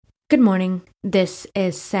Good morning. This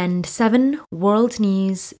is Send 7 World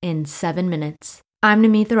News in 7 minutes. I'm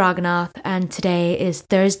Namitha Raghunath, and today is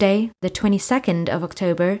Thursday, the 22nd of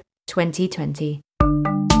October, 2020.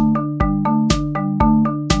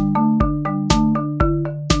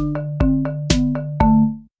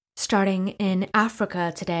 Starting in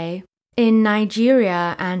Africa today, in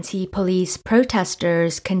Nigeria, anti-police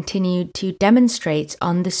protesters continued to demonstrate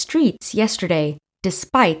on the streets yesterday,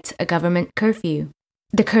 despite a government curfew.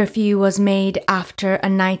 The curfew was made after a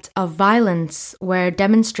night of violence where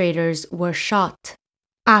demonstrators were shot.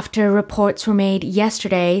 After reports were made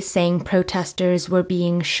yesterday saying protesters were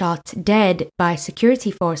being shot dead by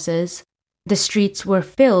security forces, the streets were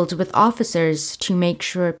filled with officers to make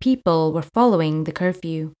sure people were following the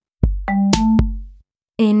curfew.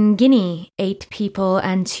 In Guinea, 8 people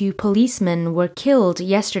and 2 policemen were killed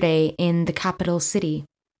yesterday in the capital city.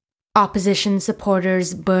 Opposition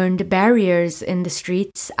supporters burned barriers in the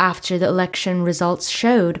streets after the election results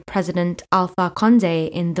showed President Alpha Condé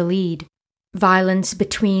in the lead. Violence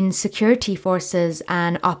between security forces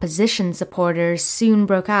and opposition supporters soon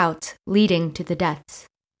broke out, leading to the deaths.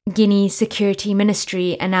 Guinea's Security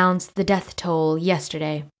Ministry announced the death toll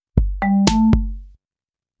yesterday.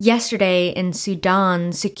 Yesterday in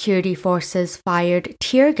Sudan, security forces fired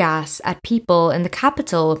tear gas at people in the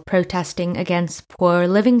capital protesting against poor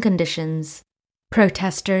living conditions.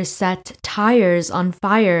 Protesters set tires on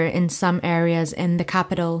fire in some areas in the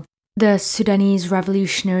capital. The Sudanese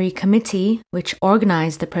Revolutionary Committee, which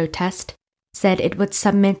organized the protest, said it would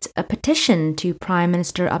submit a petition to Prime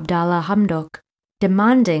Minister Abdallah Hamdok,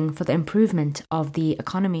 demanding for the improvement of the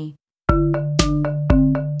economy.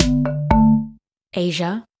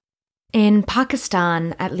 Asia. In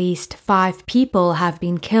Pakistan, at least 5 people have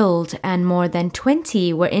been killed and more than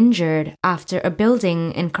 20 were injured after a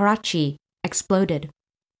building in Karachi exploded.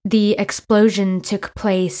 The explosion took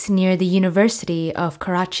place near the University of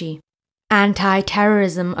Karachi.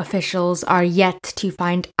 Anti-terrorism officials are yet to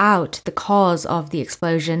find out the cause of the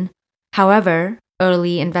explosion. However,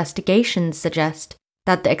 early investigations suggest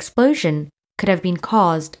that the explosion could have been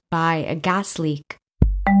caused by a gas leak.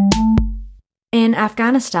 In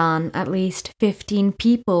Afghanistan, at least 15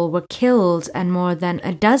 people were killed and more than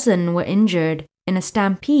a dozen were injured in a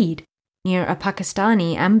stampede near a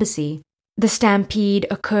Pakistani embassy. The stampede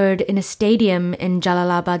occurred in a stadium in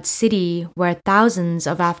Jalalabad city where thousands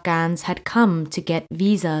of Afghans had come to get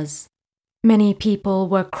visas. Many people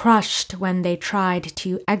were crushed when they tried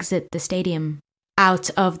to exit the stadium. Out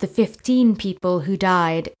of the 15 people who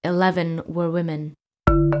died, 11 were women.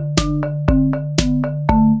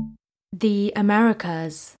 The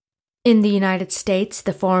Americas. In the United States,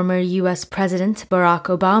 the former U.S. President Barack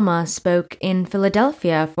Obama spoke in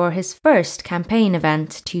Philadelphia for his first campaign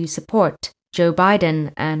event to support Joe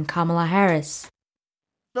Biden and Kamala Harris.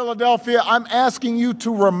 Philadelphia, I'm asking you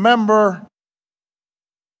to remember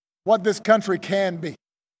what this country can be,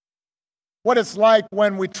 what it's like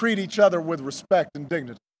when we treat each other with respect and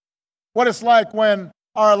dignity, what it's like when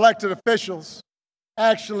our elected officials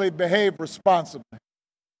actually behave responsibly.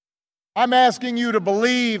 I'm asking you to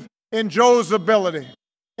believe in Joe's ability,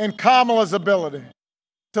 in Kamala's ability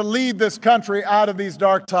to lead this country out of these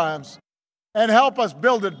dark times and help us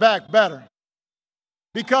build it back better.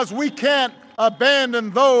 Because we can't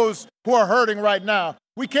abandon those who are hurting right now.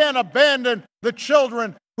 We can't abandon the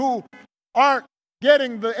children who aren't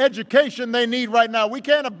getting the education they need right now. We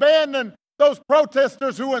can't abandon those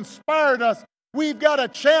protesters who inspired us. We've got to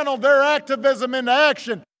channel their activism into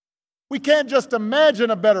action. We can't just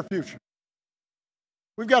imagine a better future.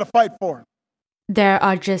 We've got to fight for it. There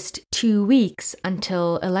are just 2 weeks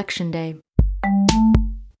until Election Day.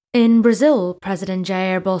 In Brazil, President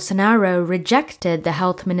Jair Bolsonaro rejected the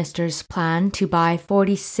health minister's plan to buy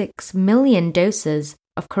 46 million doses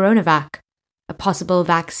of Coronavac, a possible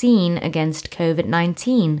vaccine against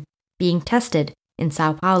COVID-19, being tested in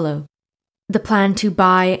Sao Paulo. The plan to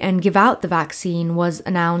buy and give out the vaccine was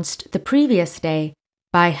announced the previous day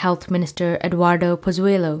by Health Minister Eduardo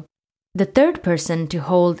Pazuello, the third person to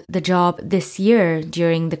hold the job this year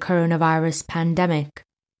during the coronavirus pandemic.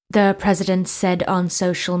 The president said on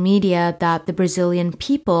social media that the Brazilian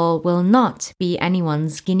people will not be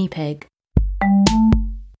anyone's guinea pig.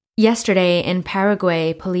 Yesterday in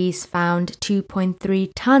Paraguay, police found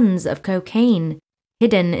 2.3 tons of cocaine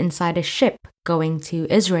hidden inside a ship going to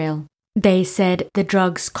Israel. They said the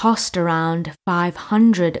drugs cost around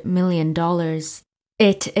 $500 million.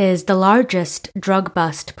 It is the largest drug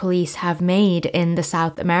bust police have made in the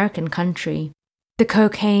South American country. The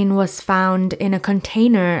cocaine was found in a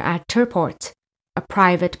container at Turport, a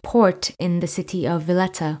private port in the city of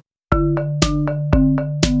Villeta.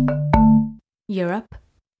 Europe.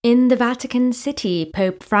 In the Vatican City,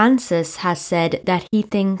 Pope Francis has said that he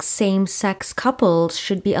thinks same-sex couples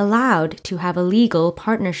should be allowed to have a legal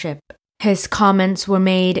partnership. His comments were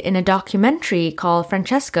made in a documentary called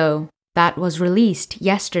Francesco that was released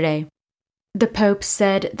yesterday. The Pope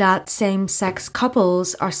said that same-sex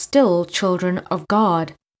couples are still children of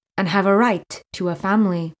God and have a right to a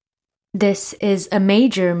family. This is a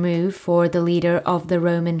major move for the leader of the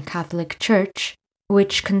Roman Catholic Church,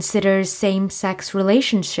 which considers same-sex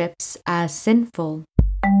relationships as sinful.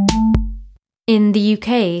 In the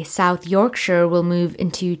UK, South Yorkshire will move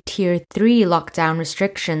into Tier 3 lockdown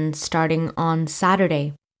restrictions starting on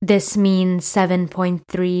Saturday. This means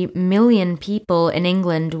 7.3 million people in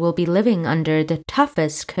England will be living under the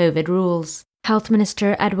toughest COVID rules. Health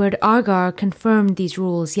Minister Edward Argar confirmed these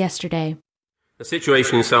rules yesterday. The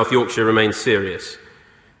situation in South Yorkshire remains serious.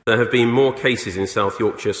 There have been more cases in South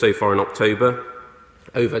Yorkshire so far in October,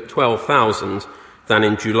 over 12,000, than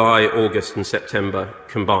in July, August and September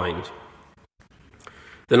combined.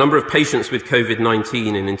 The number of patients with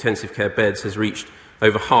COVID-19 in intensive care beds has reached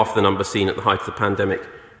over half the number seen at the height of the pandemic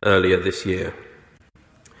earlier this year.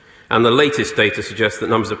 And the latest data suggests that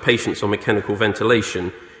numbers of patients on mechanical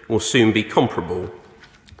ventilation will soon be comparable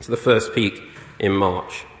to the first peak in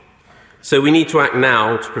March. So we need to act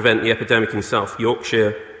now to prevent the epidemic in South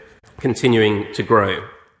Yorkshire continuing to grow.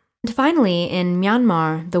 And finally, in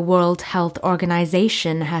Myanmar, the World Health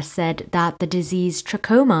Organization has said that the disease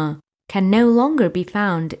trachoma can no longer be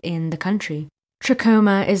found in the country.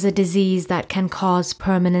 Trachoma is a disease that can cause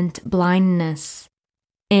permanent blindness.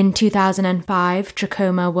 In 2005,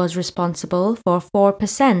 trachoma was responsible for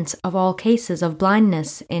 4% of all cases of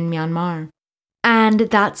blindness in Myanmar. And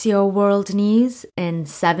that's your world news in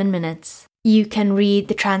 7 minutes. You can read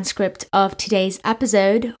the transcript of today's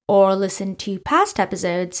episode or listen to past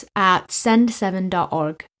episodes at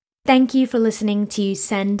send7.org. Thank you for listening to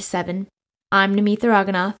Send 7. I'm Namitha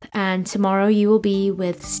Raghunath, and tomorrow you will be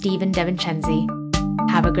with Stephen DeVincenzi.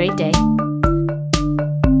 Have a great day.